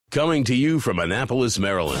Coming to you from Annapolis,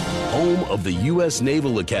 Maryland, home of the U.S.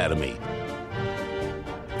 Naval Academy,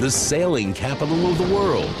 the sailing capital of the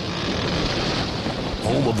world,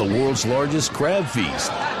 home of the world's largest crab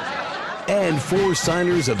feast, and 4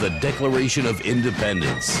 signers of the Declaration of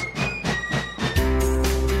Independence.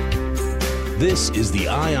 This is the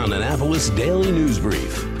Eye on Annapolis Daily News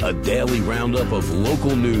Brief, a daily roundup of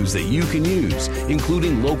local news that you can use,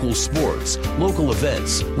 including local sports, local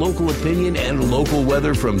events, local opinion, and local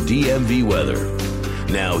weather from DMV Weather.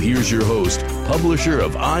 Now here's your host, publisher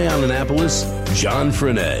of Eye on Annapolis, John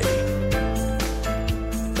Frenaye.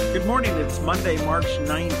 Good morning. It's Monday, March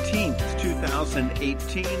 19th,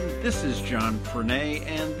 2018. This is John Frenaye,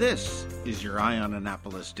 and this is your Eye on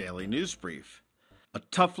Annapolis Daily News Brief. A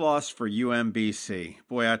tough loss for UMBC.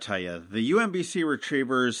 Boy, I tell you, the UMBC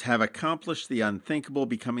Retrievers have accomplished the unthinkable,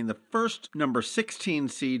 becoming the first number 16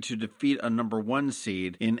 seed to defeat a number 1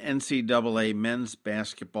 seed in NCAA men's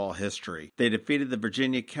basketball history. They defeated the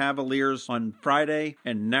Virginia Cavaliers on Friday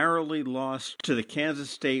and narrowly lost to the Kansas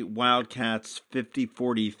State Wildcats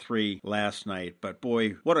 50-43 last night. But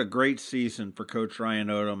boy, what a great season for Coach Ryan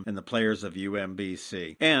Odom and the players of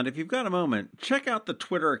UMBC. And if you've got a moment, check out the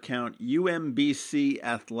Twitter account UMBC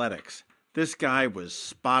Athletics. This guy was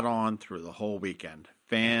spot on through the whole weekend.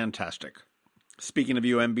 Fantastic. Speaking of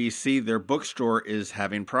UMBC, their bookstore is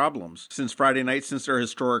having problems. Since Friday night, since their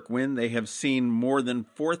historic win, they have seen more than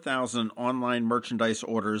 4,000 online merchandise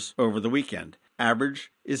orders over the weekend.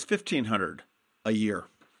 Average is 1,500 a year.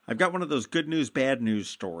 I've got one of those good news, bad news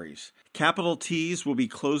stories. Capital Tees will be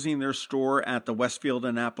closing their store at the Westfield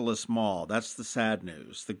Annapolis Mall. That's the sad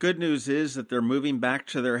news. The good news is that they're moving back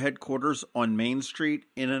to their headquarters on Main Street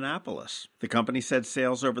in Annapolis. The company said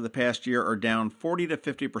sales over the past year are down 40 to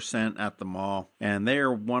 50% at the mall, and they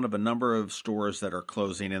are one of a number of stores that are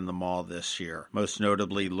closing in the mall this year, most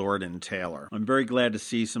notably Lord & Taylor. I'm very glad to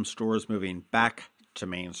see some stores moving back to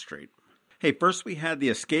Main Street. Hey, first we had the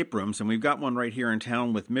escape rooms, and we've got one right here in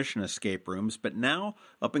town with Mission Escape Rooms, but now,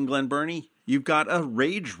 up in Glen Burnie, you've got a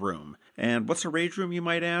rage room. And what's a rage room, you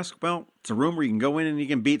might ask? Well, it's a room where you can go in and you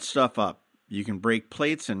can beat stuff up. You can break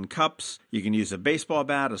plates and cups. You can use a baseball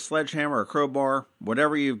bat, a sledgehammer, a crowbar,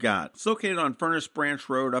 whatever you've got. It's located on Furnace Branch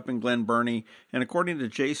Road up in Glen Burnie. And according to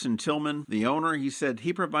Jason Tillman, the owner, he said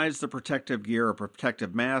he provides the protective gear, a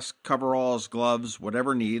protective mask, coveralls, gloves,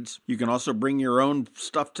 whatever needs. You can also bring your own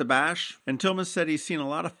stuff to bash. And Tillman said he's seen a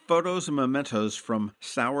lot of photos and mementos from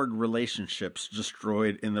soured relationships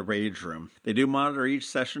destroyed in the rage room. They do monitor each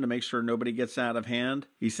session to make sure nobody gets out of hand.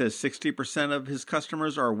 He says 60% of his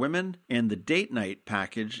customers are women, and the date night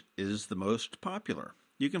package is the most popular.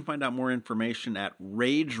 You can find out more information at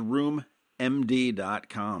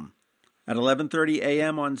rageroommd.com. At 11:30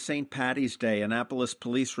 a.m. on St. Paddy's Day, Annapolis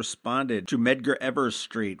police responded to Medgar Evers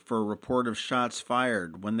Street for a report of shots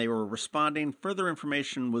fired. When they were responding, further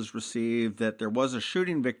information was received that there was a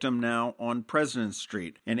shooting victim now on President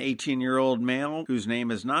Street. An 18-year-old male, whose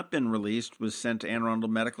name has not been released, was sent to Anne Arundel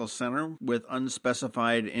Medical Center with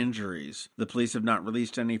unspecified injuries. The police have not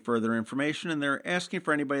released any further information, and they're asking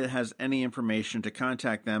for anybody that has any information to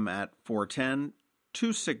contact them at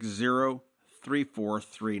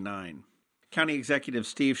 410-260-3439. County Executive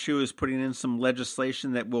Steve Hsu is putting in some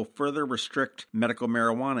legislation that will further restrict medical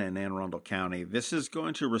marijuana in Anne Arundel County. This is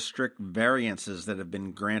going to restrict variances that have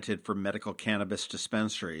been granted for medical cannabis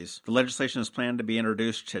dispensaries. The legislation is planned to be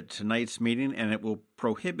introduced at tonight's meeting, and it will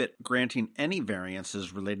prohibit granting any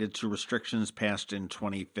variances related to restrictions passed in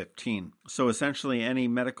 2015. So essentially, any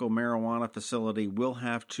medical marijuana facility will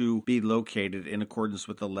have to be located in accordance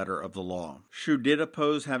with the letter of the law. Hsu did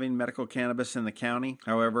oppose having medical cannabis in the county.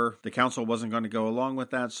 However, the council wasn't going to go along with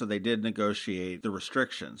that, so they did negotiate the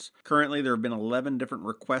restrictions. Currently, there have been 11 different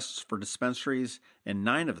requests for dispensaries, and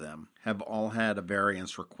 9 of them have all had a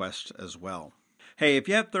variance request as well. Hey, if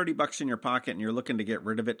you have $30 in your pocket and you're looking to get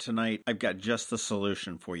rid of it tonight, I've got just the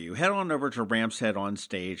solution for you. Head on over to Ram's Head on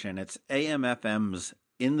Stage, and it's AM/FM's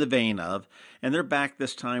In the Vein Of, and they're back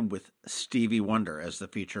this time with Stevie Wonder as the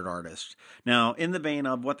featured artist. Now, In the Vein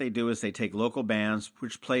Of, what they do is they take local bands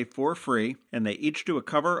which play for free, and they each do a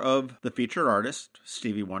cover of the featured artist,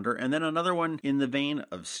 Stevie Wonder, and then another one in the vein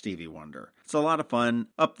of Stevie Wonder. It's a lot of fun.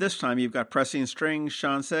 Up this time, you've got Pressing Strings,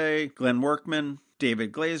 Shansay, Glenn Workman,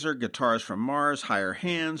 David Glazer, Guitars from Mars, Higher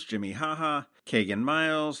Hands, Jimmy Haha, Kagan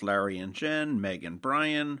Miles, Larry and Jen, Megan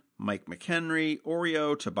Bryan, Mike McHenry,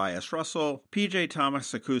 Oreo, Tobias Russell, PJ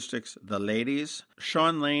Thomas Acoustics, The Ladies,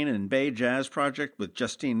 Sean Lane and Bay Jazz Project with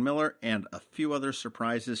Justine Miller, and a few other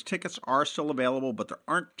surprises. Tickets are still available, but there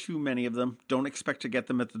aren't too many of them. Don't expect to get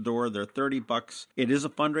them at the door. They're $30. It is a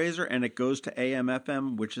fundraiser, and it goes to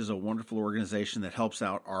AM/FM, which is a wonderful organization that helps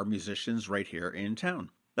out our musicians right here in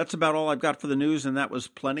town. That's about all I've got for the news, and that was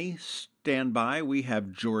plenty. Stand by. We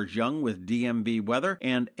have George Young with DMV weather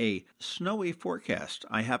and a snowy forecast.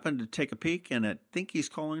 I happened to take a peek, and I think he's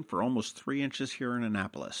calling for almost 3 inches here in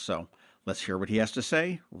Annapolis. So let's hear what he has to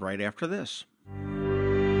say right after this.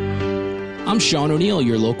 I'm Sean O'Neill,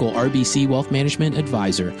 your local RBC Wealth Management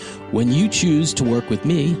Advisor. When you choose to work with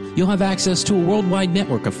me, you'll have access to a worldwide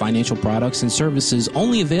network of financial products and services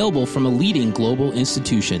only available from a leading global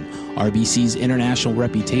institution. RBC's international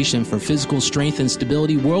reputation for physical strength and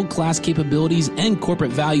stability, world-class capabilities, and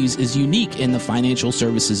corporate values is unique in the financial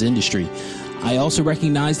services industry. I also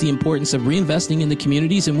recognize the importance of reinvesting in the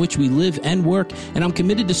communities in which we live and work, and I'm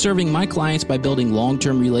committed to serving my clients by building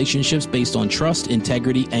long-term relationships based on trust,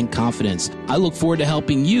 integrity, and confidence. I look forward to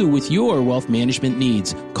helping you with your wealth management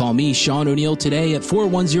needs. Call me, Sean O'Neill, today at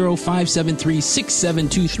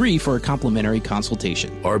 410-573-6723 for a complimentary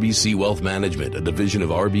consultation. RBC Wealth Management, a division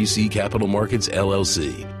of RBC Capital Markets,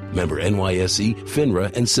 LLC. Member NYSE,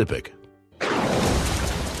 FINRA, and SIPC.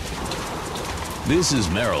 This is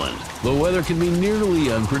Maryland. The weather can be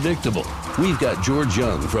nearly unpredictable. We've got George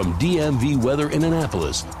Young from DMV Weather in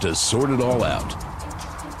Annapolis to sort it all out.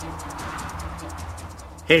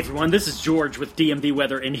 Hey everyone, this is George with DMV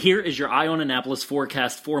Weather, and here is your Eye on Annapolis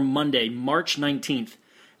forecast for Monday, March 19th.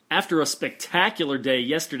 After a spectacular day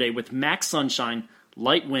yesterday with max sunshine,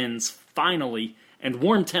 light winds, finally, and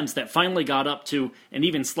warm temps that finally got up to and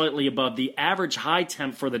even slightly above the average high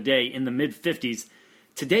temp for the day in the mid-50s,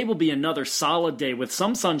 today will be another solid day with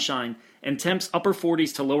some sunshine and temps upper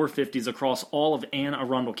 40s to lower 50s across all of Anne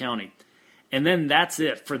Arundel County. And then that's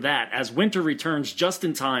it for that, as winter returns just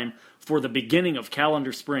in time for the beginning of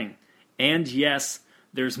calendar spring. And yes,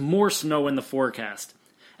 there's more snow in the forecast.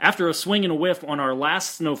 After a swing and a whiff on our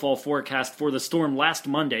last snowfall forecast for the storm last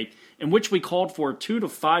Monday, in which we called for 2 to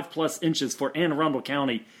 5 plus inches for Anne Arundel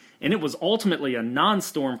County, and it was ultimately a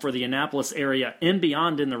non-storm for the Annapolis area and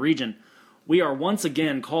beyond in the region, we are once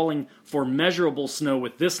again calling for measurable snow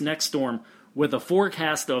with this next storm, with a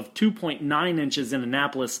forecast of 2.9 inches in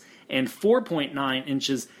Annapolis and 4.9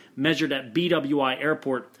 inches measured at BWI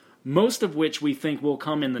Airport, most of which we think will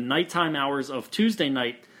come in the nighttime hours of Tuesday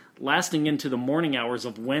night, lasting into the morning hours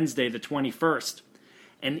of Wednesday the 21st.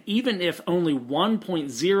 And even if only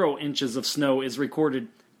 1.0 inches of snow is recorded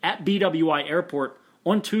at BWI Airport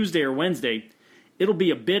on Tuesday or Wednesday, it'll be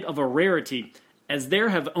a bit of a rarity, as there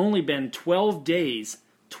have only been 12 days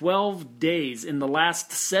in the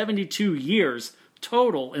last 72 years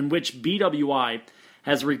total in which BWI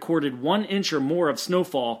has recorded 1 inch or more of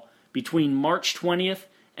snowfall between March 20th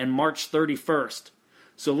and March 31st.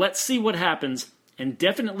 So let's see what happens, and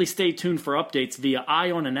definitely stay tuned for updates via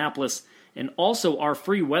Eye on Annapolis and also our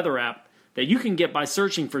free weather app that you can get by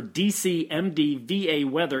searching for DCMDVA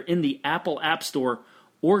Weather in the Apple App Store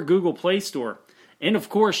or Google Play Store. And of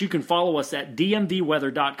course, you can follow us at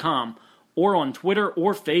dmvweather.com or on Twitter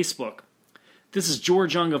or Facebook. This is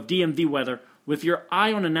George Young of DMV Weather with your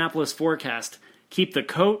Eye on Annapolis forecast. Keep the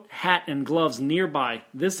coat, hat, and gloves nearby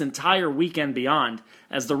this entire weekend beyond,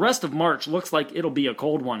 as the rest of March looks like it'll be a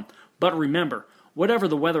cold one. But remember, whatever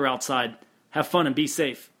the weather outside, have fun and be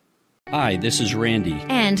safe. Hi, this is Randy.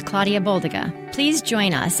 And Claudia Boldiga. Please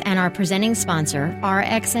join us and our presenting sponsor,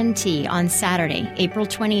 RXNT, on Saturday, April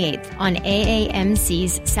 28th on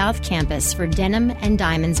AAMC's South Campus for Denim and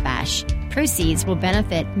Diamonds Bash. Proceeds will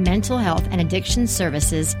benefit mental health and addiction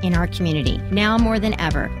services in our community. Now more than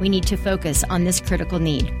ever, we need to focus on this critical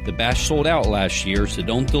need. The bash sold out last year, so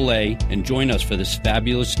don't delay and join us for this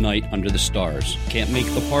fabulous night under the stars. Can't make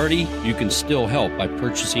the party? You can still help by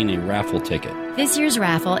purchasing a raffle ticket. This year's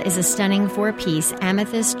raffle is a stunning 4-piece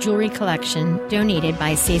amethyst jewelry collection donated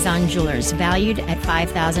by Cezanne Jewelers, valued at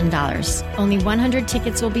 $5,000. Only 100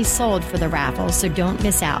 tickets will be sold for the raffle, so don't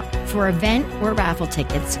miss out. For event or raffle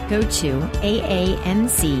tickets, go to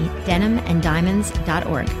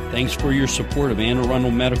aamcdenimanddiamonds.org. Thanks for your support of Anne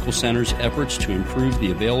Arundel Medical Center's efforts to improve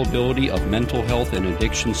the availability of mental health and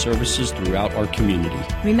addiction services throughout our community.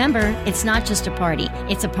 Remember, it's not just a party,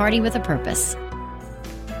 it's a party with a purpose.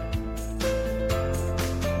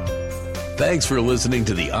 Thanks for listening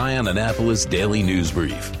to the Eye on Annapolis Daily News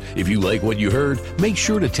Brief. If you like what you heard, make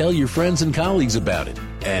sure to tell your friends and colleagues about it.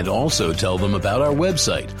 And also tell them about our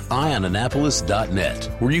website, eyeonannapolis.net,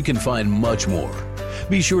 where you can find much more.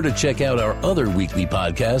 Be sure to check out our other weekly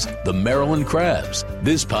podcast, The Maryland Crabs.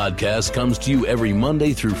 This podcast comes to you every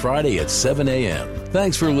Monday through Friday at 7 a.m.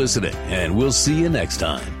 Thanks for listening, and we'll see you next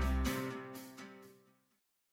time.